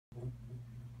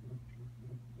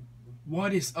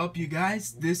What is up, you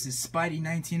guys? This is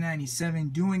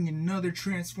Spidey1997 doing another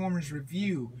Transformers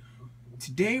review.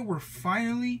 Today we're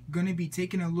finally going to be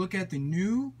taking a look at the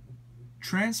new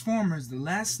Transformers The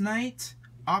Last Night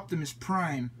Optimus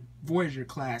Prime Voyager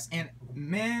class. And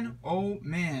man, oh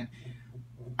man,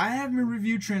 I haven't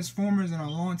reviewed Transformers in a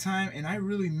long time, and I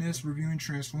really miss reviewing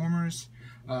Transformers.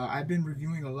 I've been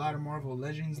reviewing a lot of Marvel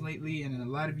Legends lately, and a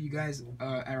lot of you guys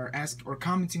are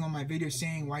commenting on my video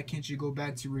saying, why can't you go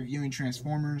back to reviewing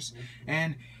Transformers?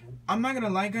 And I'm not gonna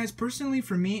lie, guys, personally,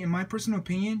 for me, in my personal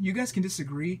opinion, you guys can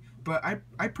disagree, but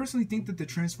I personally think that the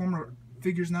Transformer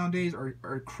figures nowadays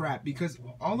are crap, because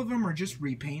all of them are just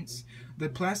repaints. The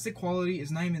plastic quality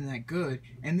is not even that good,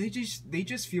 and they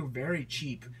just feel very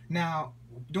cheap. Now,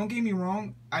 don't get me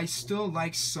wrong, I still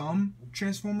like some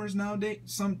Transformers nowadays,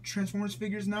 some Transformers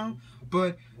figures now,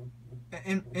 but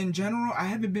in general, I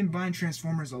haven't been buying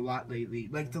Transformers a lot lately.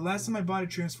 Like, the last time I bought a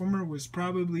Transformer was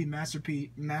probably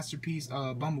Masterpiece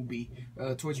Bumblebee,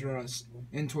 Toys R Us,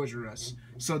 in Toys R Us.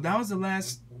 So that was the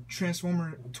last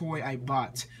Transformer toy I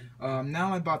bought.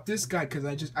 Now I bought this guy because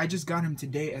I just got him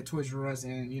today at Toys R Us,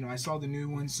 and you know, I saw the new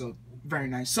one, so very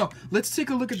nice. So let's take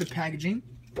a look at the packaging.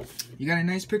 You got a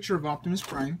nice picture of Optimus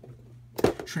Prime,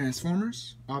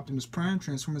 Transformers, Optimus Prime,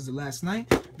 Transformers The Last Night.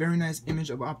 Very nice image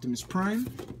of Optimus Prime.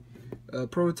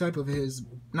 Prototype of his,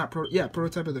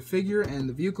 prototype of the figure and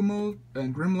the vehicle mode,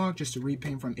 and Grimlock, just a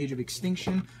repaint from Age of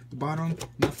Extinction. The bottom,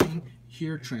 nothing.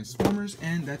 Here, Transformers,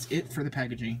 and that's it for the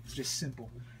packaging. It's just simple.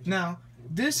 Now,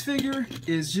 this figure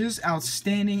is just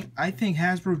outstanding. I think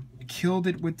Hasbro killed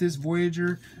it with this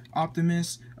Voyager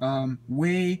Optimus.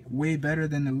 Way better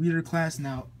than the leader class.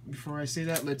 Now, before I say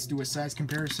that, let's do a size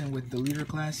comparison with the leader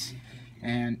class,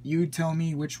 and you tell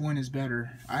me which one is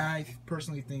better. I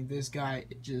personally think this guy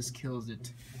just kills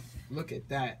it. Look at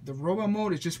that. The robot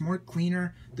mode is just more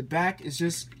cleaner. The back is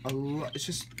just it's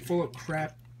just full of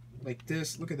crap like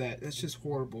this. Look at that. That's just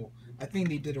horrible. I think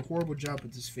they did a horrible job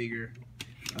with this figure.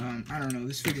 I don't know,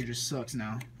 this figure just sucks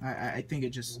now. I think it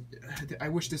just, I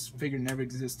wish this figure never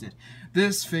existed.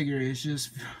 This figure is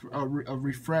just a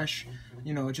refresh,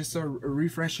 you know, just a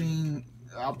refreshing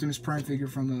Optimus Prime figure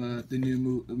from the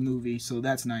new movie, so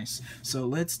that's nice. So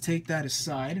let's take that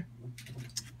aside,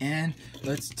 and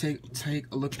let's take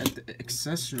a look at the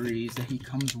accessories that he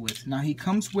comes with. Now, he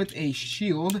comes with a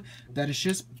shield that is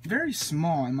just very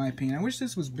small, in my opinion. I wish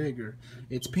this was bigger.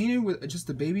 It's painted with just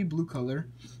a baby blue color.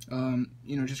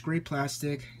 You know, just gray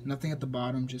plastic, nothing at the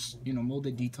bottom, just, you know,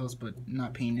 molded details, but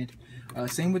not painted.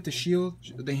 Same with the shield.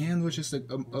 The handle was just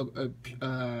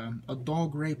a dull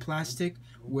gray plastic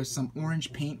with some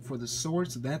orange paint for the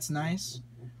sword, so that's nice.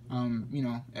 You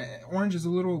know, orange is a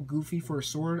little goofy for a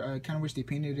sword. I kind of wish they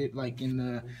painted it like in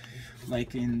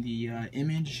the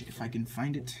image, if I can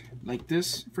find it, like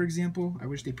this, for example. I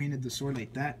wish they painted the sword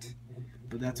like that,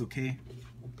 but that's okay.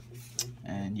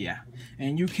 And yeah,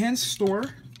 and you can store,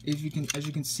 as you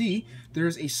can see,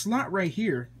 there's a slot right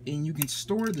here, and you can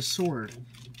store the sword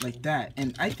like that.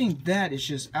 And I think that is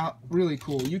just really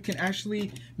cool. You can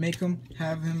actually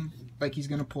have him like he's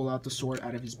gonna pull out the sword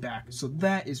out of his back. So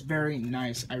that is very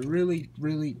nice. I really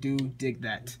do dig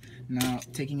that. Now,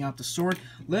 taking out the sword,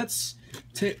 let's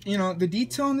take, you know, the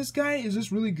detail on this guy is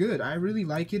just really good. I really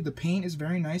like it. The paint is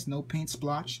very nice. No paint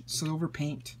splotch. Silver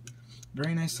paint.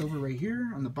 Very nice silver right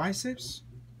here on the biceps.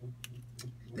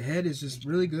 The head is just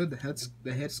really good. The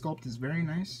head sculpt is very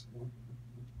nice.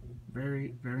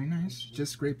 Very nice.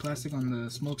 Just gray plastic on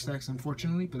the smokestacks,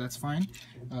 unfortunately, but that's fine.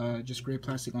 Just gray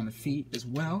plastic on the feet as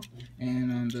well,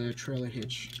 and on the trailer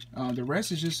hitch. The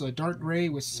rest is just a dark gray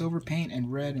with silver paint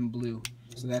and red and blue,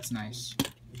 so that's nice.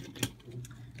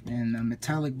 And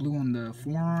metallic blue on the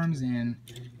forearms, and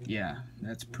yeah,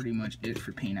 that's pretty much it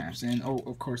for paint apps. And oh,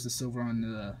 of course, the silver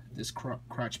on this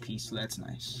crotch piece, so that's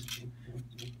nice.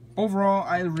 Overall,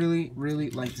 I really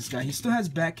like this guy. He still has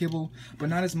back kibble, but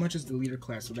not as much as the leader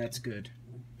class, so that's good.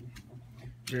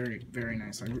 Very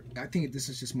nice. I think this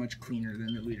is just much cleaner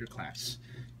than the leader class.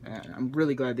 I'm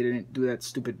really glad they didn't do that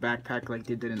stupid backpack like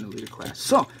they did in the leader class.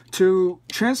 So, to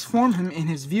transform him in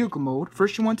his vehicle mode,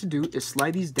 first you want to do is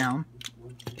slide these down.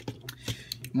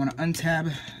 You want to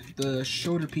untab the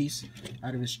shoulder piece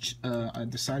out of his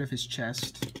the side of his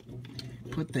chest.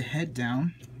 Put the head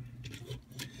down.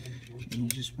 And you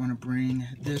just want to bring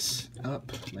this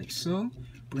up like so.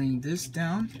 Bring this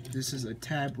down. This is a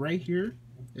tab right here,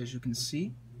 as you can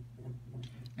see.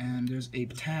 And there's a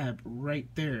tab right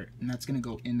there, and that's going to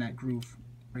go in that groove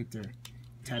right there.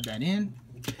 Tab that in.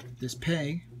 This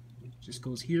peg just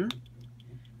goes here.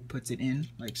 Puts it in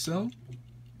like so.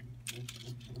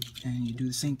 And you do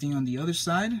the same thing on the other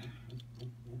side.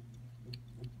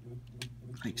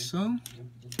 Like so.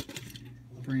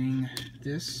 bring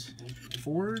this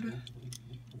forward,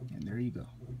 and there you go.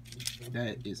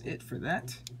 That is it for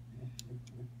that.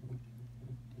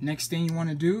 Next thing you want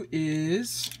to do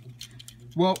is,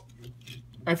 well,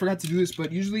 I forgot to do this,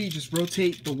 but usually you just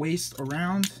rotate the waist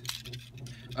around.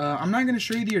 I'm not going to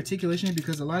show you the articulation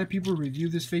because a lot of people review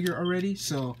this figure already,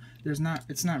 so it's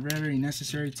not very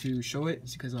necessary to show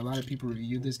it because a lot of people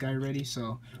reviewed this guy already.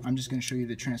 So I'm just going to show you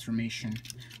the transformation.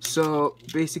 So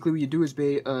basically what you do is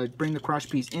bring the crotch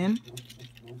piece in,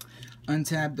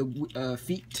 untab the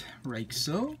feet like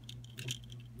so,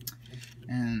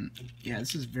 and yeah,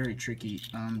 this is very tricky.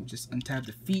 Just untab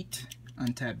the feet,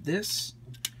 untab this,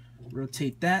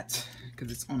 rotate that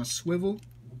because it's on a swivel.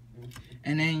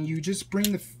 And then you just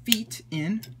bring the feet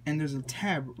in, and there's a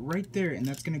tab right there, and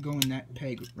that's going to go in that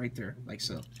peg right there, like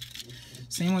so.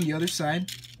 Same on the other side.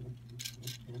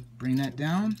 Bring that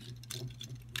down,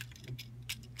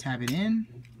 tab it in,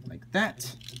 like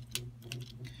that.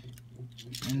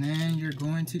 And then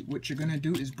what you're going to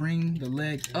do is bring the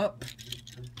leg up,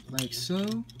 like so.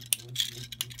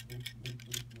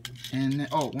 And then,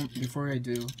 oh, before I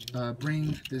do,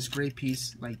 bring this gray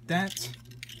piece like that.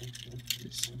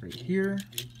 Right here,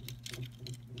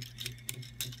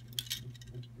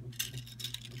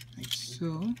 like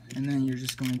so, and then you're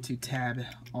just going to tab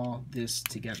all this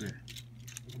together,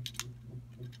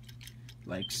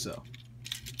 like so.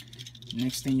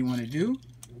 Next thing you want to do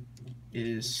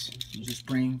is you just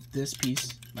bring this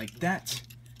piece like that,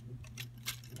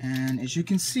 and as you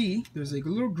can see, there's like a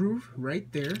little groove right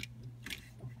there.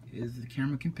 The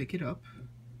camera can pick it up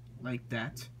like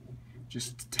that.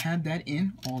 Just tab that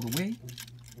in all the way.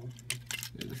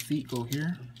 The feet go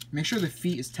here. Make sure the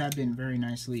feet is tabbed in very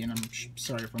nicely, and I'm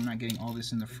sorry if I'm not getting all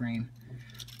this in the frame.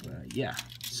 But yeah,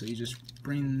 so you just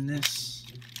bring this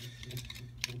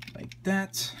like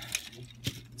that.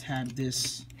 Tab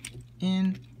this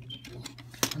in.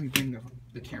 Let me bring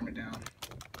the camera down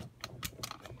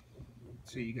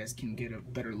so you guys can get a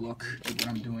better look at what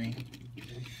I'm doing.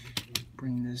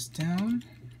 Bring this down.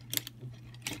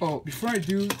 Oh, before I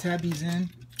do tab these in,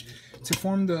 to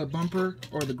form the bumper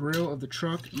or the grill of the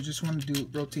truck, you just want to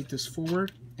rotate this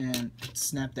forward and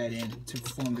snap that in to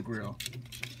form the grill.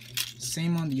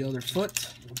 Same on the other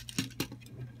foot.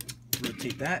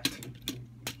 Rotate that,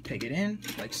 peg it in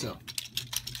like so.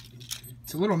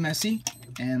 It's a little messy,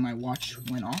 and my watch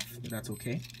went off, but that's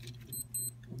okay.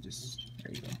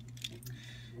 There you go.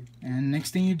 And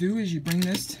next thing you do is you bring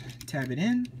this, tab it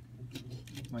in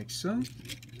like so.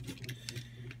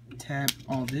 Tab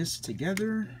all this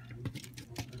together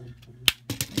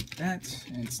like that,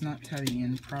 and it's not tabbing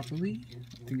in properly.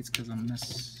 I think it's because I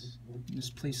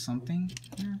misplaced something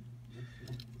here.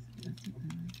 Let's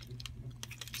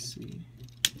see.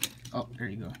 Oh, there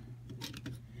you go.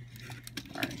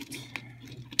 Alright.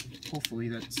 Hopefully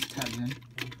that's tabbed in.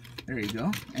 There you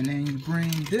go. And then you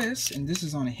bring this, and this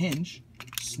is on a hinge.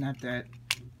 Snap that,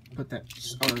 put that,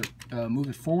 or move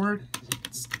it forward.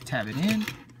 Tab it in.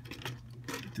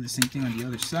 Do the same thing on the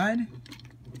other side.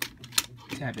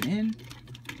 Tab it in.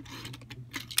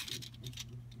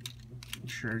 Make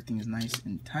sure everything is nice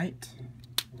and tight.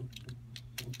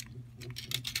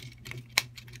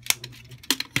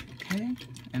 Okay.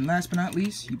 And last but not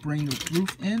least, you bring the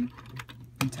roof in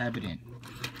and tab it in.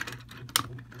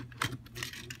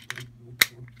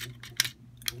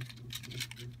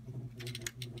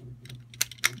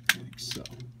 Like so.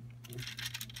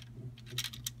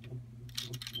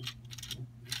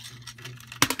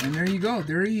 And there you go.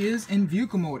 There he is in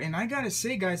vehicle mode. And I gotta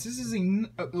say, guys, this is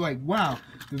like, wow.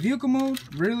 The vehicle mode,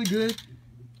 really good.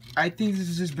 I think this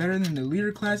is just better than the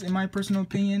leader class, in my personal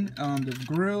opinion. The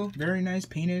grill, very nice,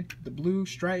 painted. The blue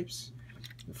stripes,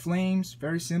 the flames,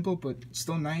 very simple, but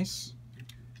still nice.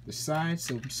 The sides,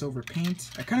 so silver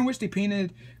paint. I kind of wish they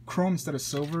painted chrome instead of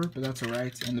silver, but that's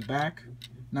alright. And the back,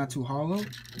 not too hollow.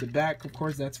 The back, of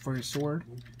course, that's for his sword.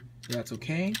 That's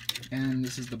okay. And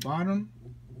this is the bottom.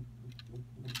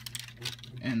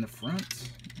 And the front.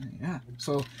 Yeah,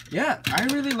 so yeah, I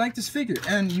really like this figure,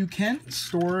 and you can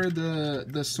store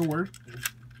the sword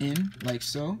in like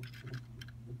so,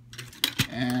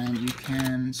 and you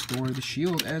can store the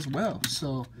shield as well.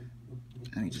 So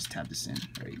let me just tab this in.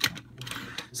 There you go.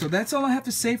 So that's all I have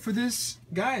to say for this,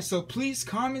 guys. So please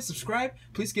comment, subscribe,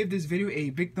 please give this video a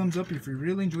big thumbs up if you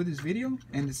really enjoyed this video.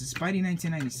 And this is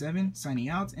Spidey1997 signing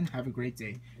out, and have a great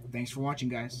day. Thanks for watching,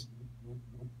 guys.